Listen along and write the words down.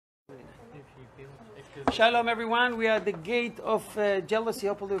Shalom, everyone. We are at the gate of jealousy.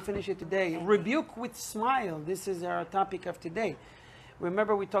 Hopefully, we'll finish it today. Rebuke with smile. This is our topic of today.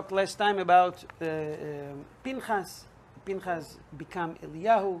 Remember, we talked last time about Pinchas. Pinchas became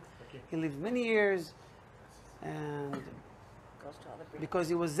Eliyahu. He lived many years, and because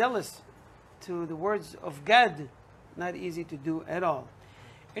he was zealous to the words of God, not easy to do at all.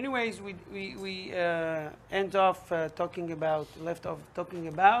 Anyways, we end off talking about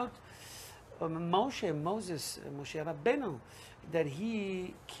Moses, Moshe Rabbeinu, that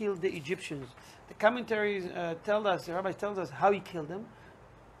he killed the Egyptians. The commentaries tell us, the rabbis tell us how he killed them.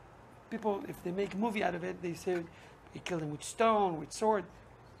 People, if they make a movie out of it, they say he killed them with stone, with sword,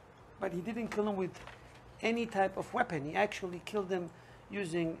 but he didn't kill them with any type of weapon. He actually killed them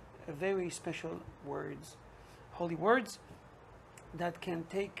using very special words, holy words, that can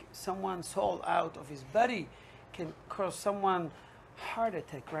take someone's soul out of his body, can cause someone heart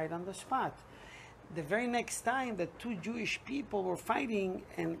attack right on the spot. The very next time that two Jewish people were fighting,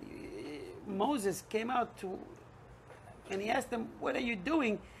 and Moses came out and he asked them, "What are you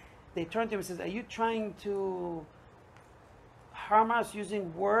doing?" They turned to him and says, "Are you trying to harm us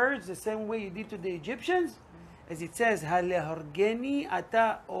using words the same way you did to the Egyptians?" As it says, "Halehorgeni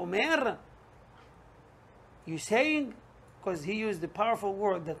ata omer." You saying? Because he used the powerful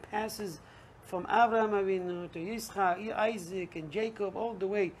word that passes from Abraham Avinu to Yitzchak, Isaac, and Jacob, all the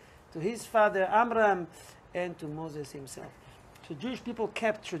way to his father Amram, and to Moses himself. So Jewish people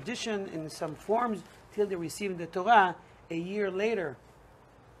kept tradition in some forms till they received the Torah a year later.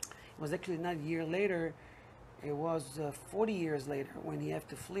 It was actually not a year later, it was 40 years later when he had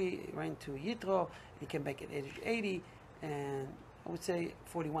to flee. He ran to Yitro, he came back at age 80, and I would say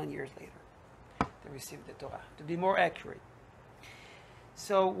 41 years later they received the Torah, to be more accurate.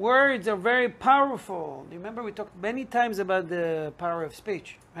 So words are very powerful. Remember, we talked many times about the power of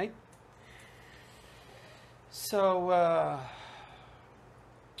speech, right? So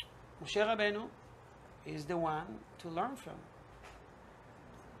Moshe Rabbeinu is the one to learn from.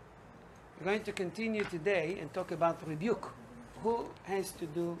 We're going to continue today and talk about rebuke. Who has to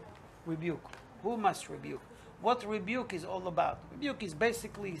do rebuke? Who must rebuke? What rebuke is all about? Rebuke is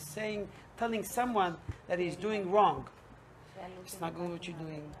basically telling someone that he's doing wrong. It's not good what you're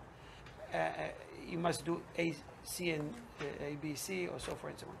doing. You must do A, C, and A, B, C, or so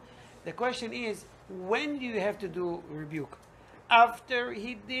forth and so on. The question is, when do you have to do rebuke? After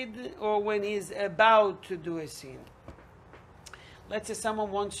he did, or when he's about to do a sin? Let's say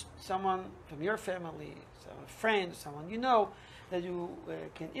someone from your family, some friend, someone you know, that you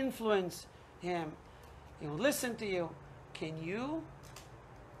can influence him, he will listen to you. Can you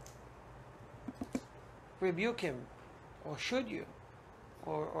rebuke him? Or should you?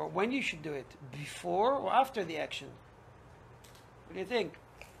 Or when you should do it? Before or after the action? What do you think?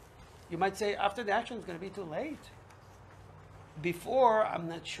 You might say after the action it's going to be too late. Before, I'm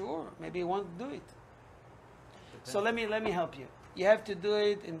not sure. Maybe you won't do it. So let me help you. You have to do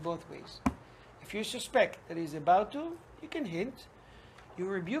it in both ways. If you suspect that he's about to, you can hint. You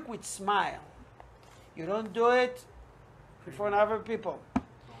rebuke with smile. You don't do it before other people.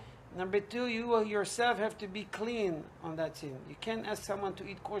 Number two, you yourself have to be clean on that sin. You can't ask someone to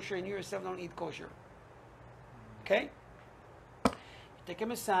eat kosher and you yourself don't eat kosher. Okay? You take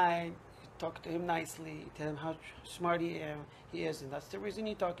him aside, you talk to him nicely, you tell him how smart he is, and that's the reason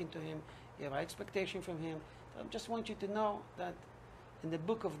you're talking to him. You have high expectation from him. I just want you to know that in the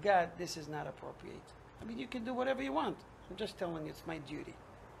book of God, this is not appropriate. I mean, you can do whatever you want. I'm just telling you, it's my duty.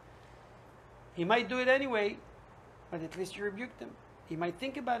 He might do it anyway, but at least you rebuked him. He might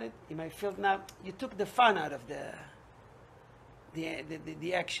think about it. He might feel now you took the fun out of the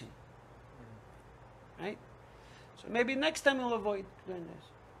action, right? So maybe next time you'll avoid doing this.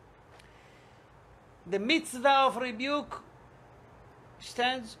 The mitzvah of rebuke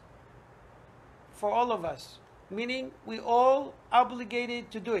stands for all of us, meaning we all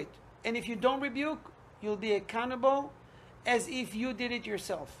obligated to do it. And if you don't rebuke, you'll be accountable as if you did it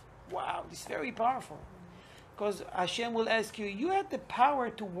yourself. Wow, this is very powerful. Because Hashem will ask you, you had the power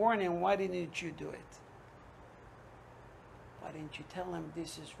to warn him, why didn't you do it? Why didn't you tell him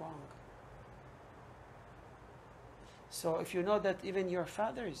this is wrong? So if you know that even your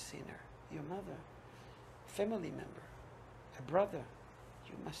father is a sinner, your mother, family member, a brother,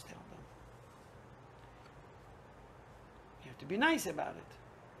 you must tell them. You have to be nice about it.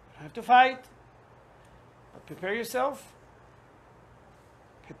 You don't have to fight. But prepare yourself.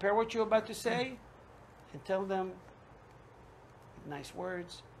 Prepare what you're about to say. And tell them with nice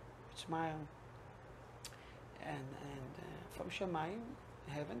words, with smile, and from Shamayim,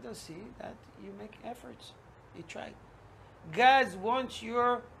 heaven, they'll see that you make efforts, you try. God wants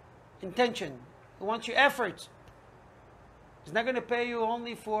your intention. He wants your effort. He's not going to pay you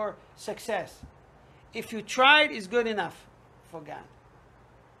only for success. If you tried, it's good enough for God.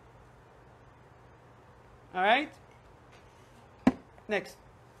 All right? Next.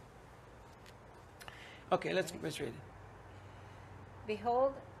 Okay, let's read it.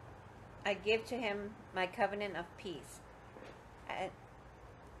 Behold, I give to him my covenant of peace.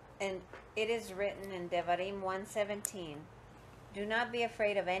 And it is written in Devarim 1:17, do not be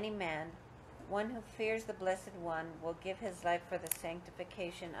afraid of any man. One who fears the Blessed One will give his life for the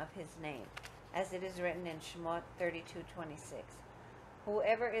sanctification of his name, as it is written in Shemot 32:26.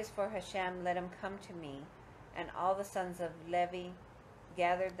 Whoever is for Hashem, let him come to me. And all the sons of Levi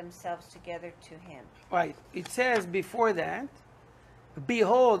gathered themselves together to him. Right. It says before that,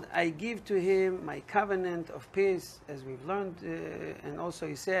 behold, I give to him my covenant of peace, as we've learned. And also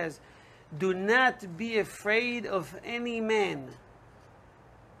he says, do not be afraid of any man.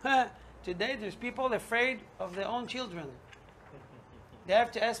 Today there's people afraid of their own children. They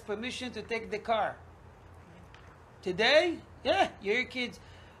have to ask permission to take the car. Today, yeah, your kids,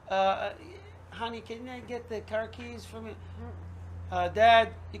 honey, can I get the car keys from me?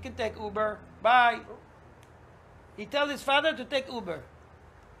 Dad, you can take Uber. Bye. He tells his father to take Uber.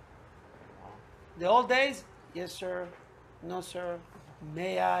 The old days, yes sir, no sir,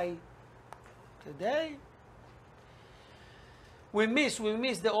 may I? Today, we miss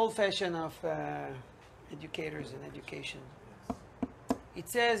the old fashion of educators and education. It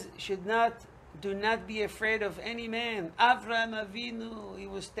says, do not be afraid of any man. Abraham Avinu, he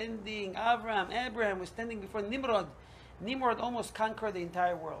was standing, Abraham was standing before Nimrod. Nimrod almost conquered the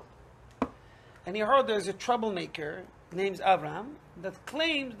entire world. And he heard there's a troublemaker named Abraham that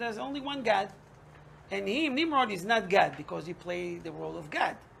claims there's only one God. And Nimrod, is not God because he played the role of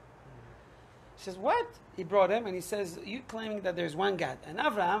God. He says, what? He brought him and he says, you claiming that there's one God. And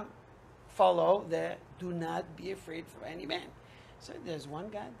Abraham follow the do not be afraid for any man. So there's one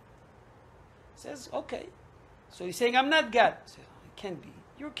God. He says, okay. So he's saying, I'm not God. He says, it can't be.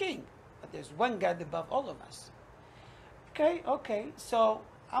 You're king. But there's one God above all of us. Okay. So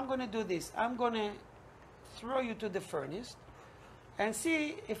I'm going to do this. I'm going to throw you to the furnace and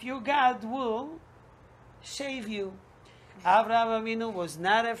see if your God will save you. Avraham Avinu was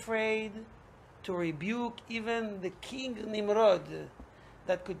not afraid to rebuke even the king Nimrod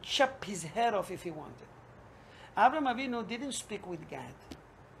that could chop his head off if he wanted. Avraham Avinu didn't speak with God.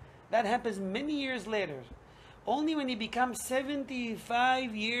 That happens many years later. Only when he becomes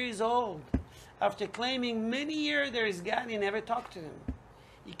 75 years old, after claiming many years there is God, he never talked to him.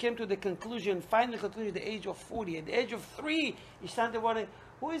 He came to the conclusion, final conclusion, at the age of 40. At the age of 3, he started wondering,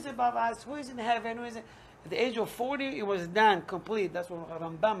 who is above us? Who is in heaven? Who is it? At the age of 40, it was done, complete. That's what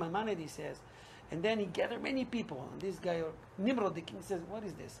Rambam Maimonides says. And then he gathered many people. And this guy, Nimrod, the king, says, what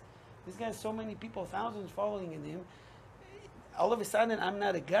is this? This guy has so many people, thousands following in him. All of a sudden, I'm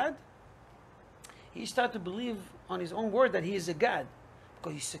not a god? He started to believe on his own word that he is a god.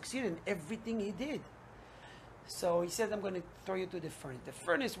 Because he succeeded in everything he did. So he said, I'm going to throw you to the furnace. The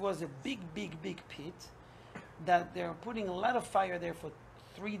furnace was a big pit that they were putting a lot of fire there for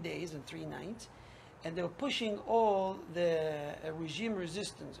 3 days and 3 nights. And they were pushing all the regime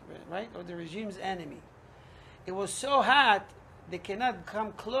resistance, right? Or the regime's enemy. It was so hot, they cannot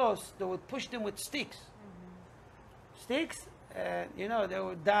come close. They would push them with sticks. Mm-hmm. Sticks, they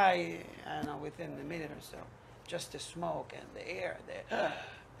would die, I don't know, within a minute or so. Just the smoke and the air,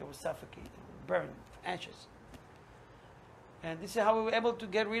 they would suffocate, burn, ashes. And this is how we were able to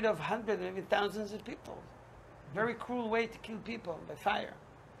get rid of hundreds, maybe thousands of people. Very cruel way to kill people, by fire.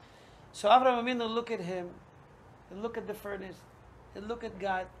 So Avraham Avinu look at him, he look at the furnace, he look at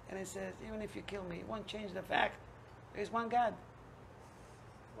God, and he says, even if you kill me, it won't change the fact there is one God.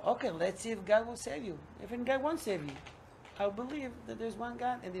 Okay, let's see if God will save you. If God won't save you, I'll believe that there's one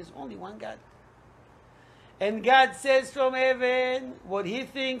God, and there's only one God. And God says from heaven, what he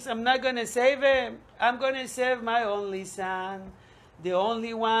thinks, I'm not going to save him. I'm going to save my only son, the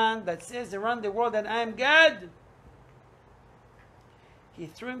only one that says around the world that I'm God. He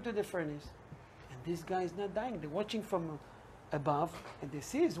threw him to the furnace, and this guy is not dying. They're watching from above, and they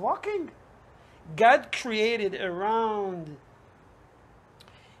see he's walking. God created around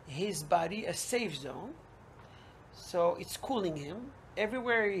his body a safe zone, so it's cooling him.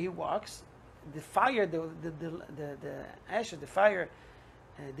 Everywhere he walks, the fire, the ashes, the fire,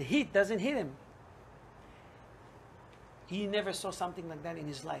 the heat doesn't hit him. He never saw something like that in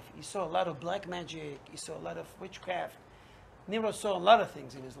his life. He saw a lot of black magic. He saw a lot of witchcraft. Nimrod saw a lot of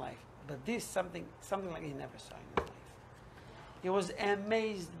things in his life, but this something like he never saw in his life. He was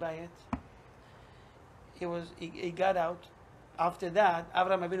amazed by it. He got out. after that,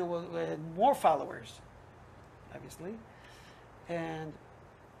 Avraham Avinu had more followers, obviously, and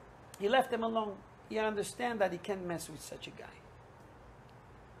he left them alone. He understand that he can't mess with such a guy.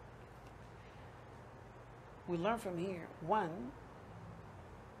 We learn from here, one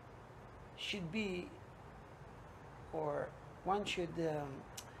should be, or one should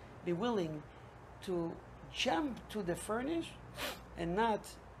be willing to jump to the furnace and not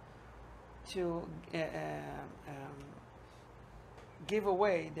to give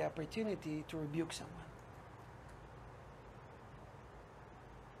away the opportunity to rebuke someone,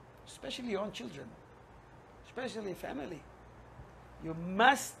 especially your own children, especially family. You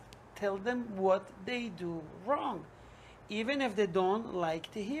must tell them what they do wrong, even if they don't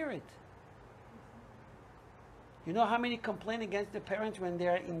like to hear it. You know how many complain against the parents when they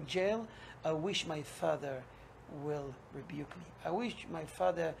are in jail? I wish my father will rebuke me. I wish my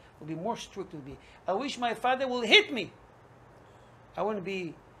father will be more strict with me. I wish my father will hit me. I wouldn't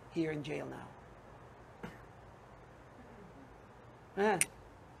be here in jail now.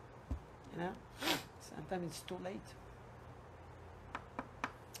 You know, sometimes it's too late.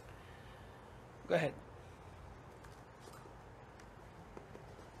 Go ahead.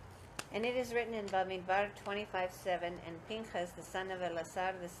 And it is written in Bamidbar 25:7, and Pinchas, the son of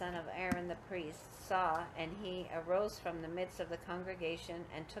Eleazar, the son of Aaron the priest, saw, and he arose from the midst of the congregation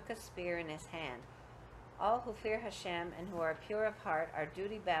and took a spear in his hand. All who fear Hashem and who are pure of heart are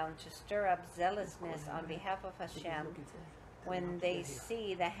duty-bound to stir up zealousness on behalf of Hashem when they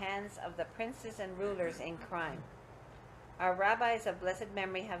see the hands of the princes and rulers in crime. Our rabbis of blessed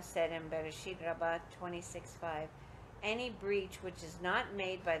memory have said in Bereshit Rabbah 26:5, any breach which is not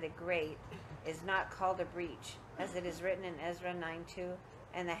made by the great is not called a breach, as it is written in Ezra 9:2,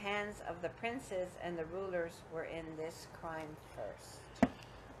 and the hands of the princes and the rulers were in this crime first.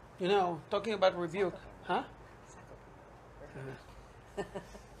 You know, talking about rebuke, huh?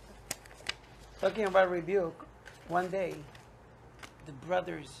 Talking about rebuke, one day, the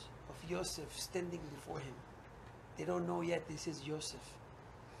brothers of Yosef standing before him, they don't know yet this is Yosef.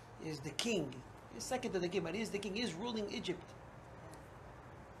 He is the king. He's second to the king, but he is the king. He is ruling Egypt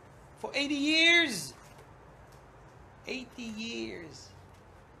for 80 years. 80 years.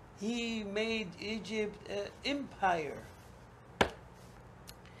 He made Egypt an empire.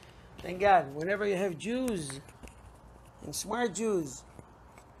 Thank God, whenever you have Jews, and smart Jews,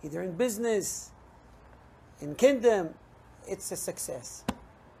 either in business, in kingdom, it's a success.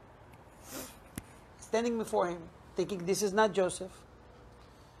 Standing before him, thinking this is not Joseph.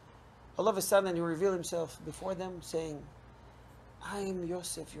 All of a sudden, he revealed himself before them, saying, I am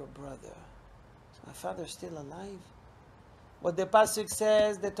Yosef, your brother. Is my father still alive? What the pasuk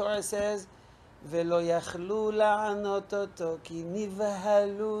says, the Torah says, Velo yachlu la'anot oto ki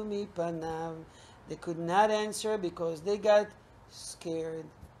nivhalu mipanav. They could not answer because they got scared.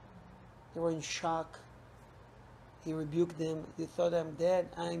 They were in shock. He rebuked them. They thought I'm dead.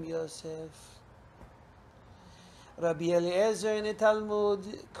 I'm Yosef. Rabbi Eliezer in the Talmud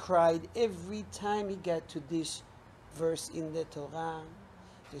cried every time he got to this verse in the Torah.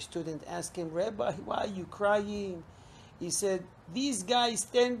 The student asked him, Rabbi, why are you crying? He said, these guys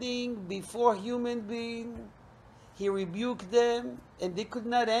standing before human being, he rebuked them and they could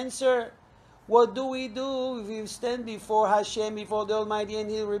not answer. What do we do if we stand before Hashem, before the Almighty,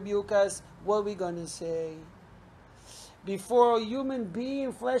 and He'll rebuke us? What are we going to say? Before a human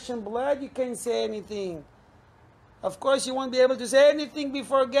being, flesh and blood, you can't say anything. Of course, you won't be able to say anything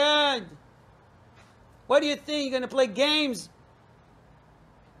before God. What do you think? You're going to play games?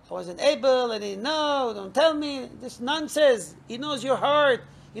 I wasn't able, I didn't know, don't tell me. This nonsense. He knows your heart.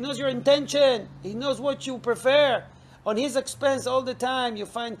 He knows your intention. He knows what you prefer. On His expense all the time. You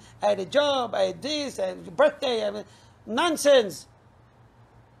find, I had a job, I had this, I had a birthday. Nonsense.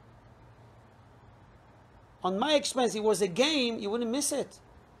 On my expense, it was a game, you wouldn't miss it.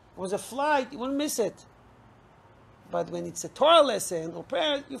 It was a flight, you wouldn't miss it. But when it's a Torah lesson or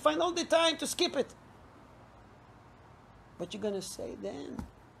prayer, you find all the time to skip it. What you going to say then?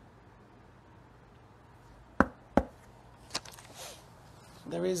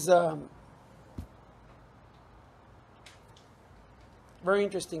 There is a very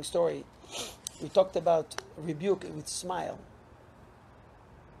interesting story. We talked about rebuke with smile.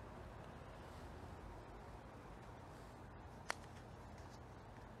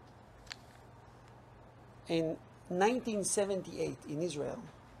 In 1978 in Israel,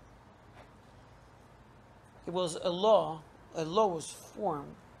 it was a law was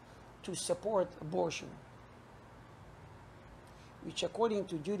formed to support abortion, which according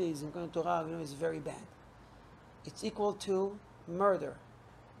to Judaism, according to Torah, is very bad. It's equal to murder,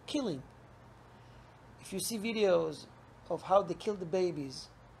 killing. If you see videos of how they kill the babies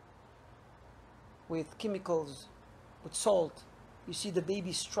with chemicals, with salt. You see the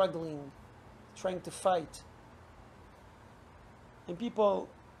baby struggling, trying to fight. And people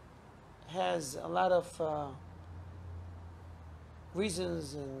has a lot of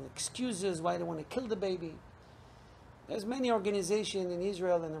reasons and excuses why they want to kill the baby. There's many organizations in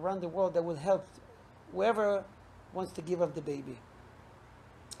Israel and around the world that will help whoever wants to give up the baby.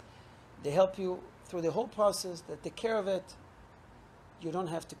 They help you through the whole process, they take care of it. You don't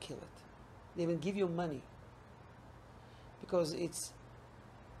have to kill it. They even give you money. Because it's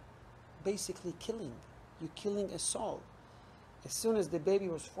basically killing. You're killing a soul. As soon as the baby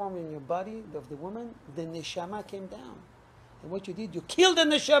was formed in your body of the woman, the neshama came down. And what you did, you killed the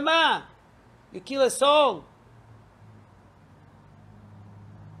neshama. You kill a soul.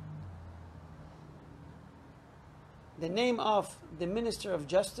 The name of the Minister of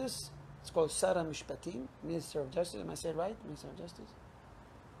Justice, it's called Sarah Mishpatim, Minister of Justice. Am I saying right? Minister of Justice?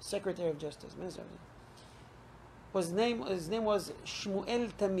 Secretary of Justice, Minister of Justice. His name was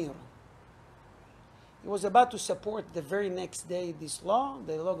Shmuel Tamir. He was about to support the very next day this law.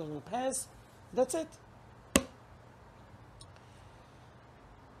 The law was going to pass. That's it.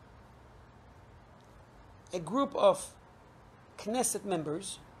 A group of Knesset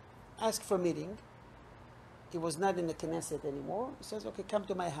members asked for a meeting. He was not in the Knesset anymore. He says, okay, come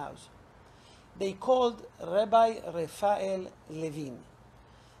to my house. They called Rabbi Raphael Levin.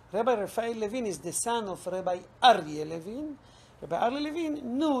 Rabbi Raphael Levin is the son of Rabbi Aryeh Levin. Rabbi Aryeh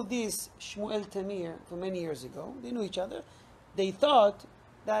Levin knew this Shmuel Tamir for many years ago. They knew each other. They thought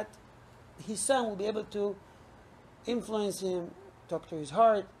that his son would be able to influence him, talk to his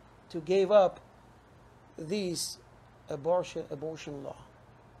heart, to give up this abortion law.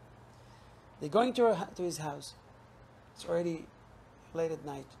 They're going to his house. It's already late at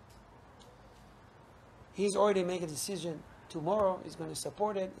night. He's already made a decision. Tomorrow he's going to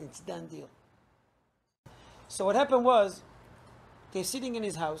support it. It's a done deal. So what happened was, they're sitting in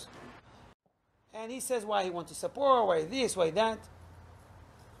his house, and he says why he wants to support, why this, why that.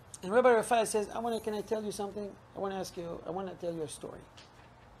 And Rabbi Raphael says, can I tell you something? I want to tell you a story.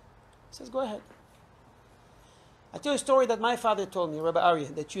 He says, go ahead. I'll tell you a story that my father told me, Rabbi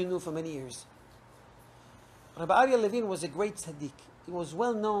Aryeh, that you knew for many years. Rabbi Aryeh Levin was a great tzaddik. He was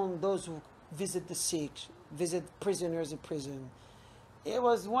well known, those who visit the sick, visit prisoners in prison. It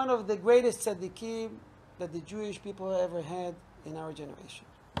was one of the greatest tzaddikim that the Jewish people ever had in our generation.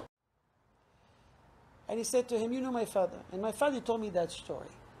 And he said to him, you know my father. And my father told me that story.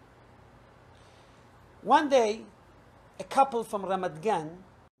 One day, a couple from Ramat Gan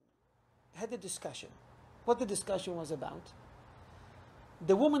had a discussion. What the discussion was about.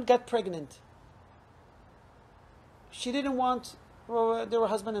 The woman got pregnant. She didn't want, they were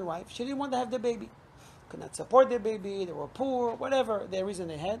husband and wife. She didn't want to have the baby. Could not support the baby. They were poor, whatever the reason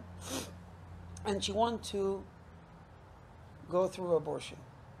they had. And she wanted to go through abortion.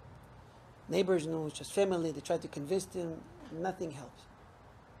 Neighbors knew, it's just family. They tried to convince them. Nothing helped.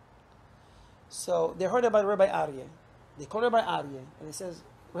 So they heard about Rabbi Aryeh. They called Rabbi Aryeh and he says,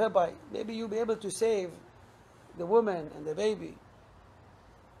 Rabbi, maybe you'll be able to save the woman and the baby.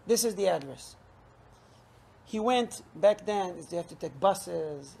 This is the address. He went, back then, they have to take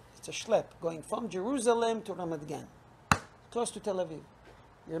buses. It's a schlep going from Jerusalem to Ramat Gan, close to Tel Aviv.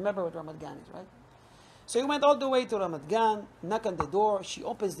 You remember what Ramat Gan is, right? So he went all the way to Ramat Gan, knock on the door. She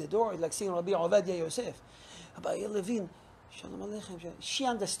opens the door, like seeing Rabbi Ovadia Yosef. Rabbi Levin, Shalom Aleichem. She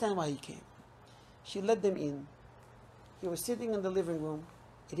understand why he came. She let them in. He was sitting in the living room.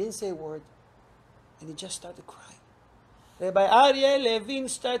 He didn't say a word. And he just started crying. Rabbi Aryeh Levin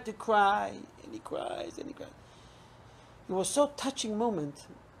started to cry. And he cries and he cries. It was so touching moment.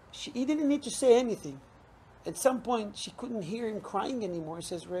 He didn't need to say anything. At some point, she couldn't hear him crying anymore. He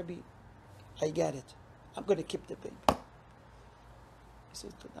says, Rabbi, I get it. I'm going to keep the baby. He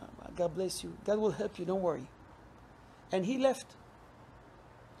says, God bless you. God will help you. Don't worry. And he left.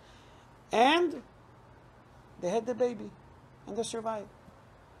 And they had the baby. And they survived.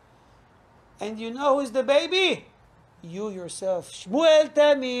 And you know who's the baby? You yourself. Shmuel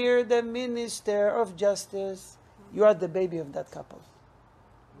Tamir, the Minister of Justice. You are the baby of that couple.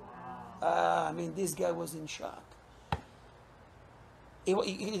 I mean, this guy was in shock. He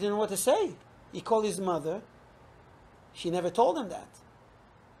didn't know what to say. He called his mother. She never told him that.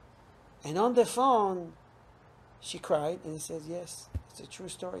 And on the phone, she cried and he says, yes, it's a true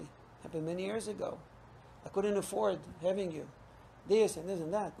story. Happened many years ago. I couldn't afford having you. This and this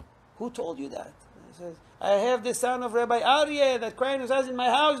and that. Who told you that? And he says, I have the son of Rabbi Aryeh that crying his eyes in my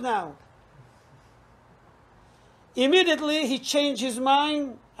house now. Immediately, he changed his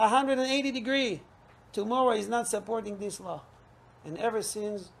mind 180 degrees. tomorrow he's not supporting this law. And ever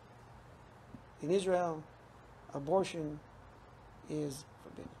since, in Israel, abortion is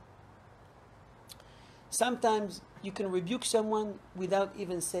forbidden. Sometimes you can rebuke someone without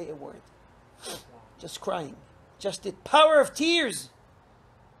even say a word. Just crying. Just the power of tears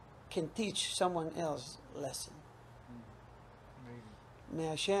can teach someone else a lesson. May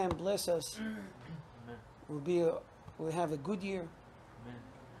Hashem bless us. We'll have a good year.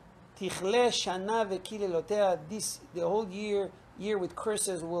 Tichle shana v'kilelotea. The whole year with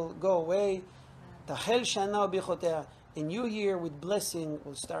curses will go away. Tachel shana v'bichotea. A new year with blessing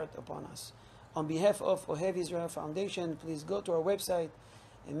will start upon us. On behalf of Ohev Israel Foundation, please go to our website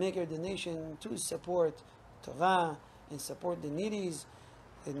and make your donation to support Torah and support the needies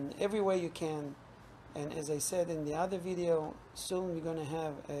in every way you can. And as I said in the other video, soon we're going to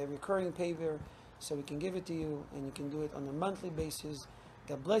have a recurring paper so we can give it to you and you can do it on a monthly basis.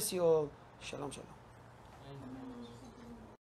 God bless you all. Shalom, shalom.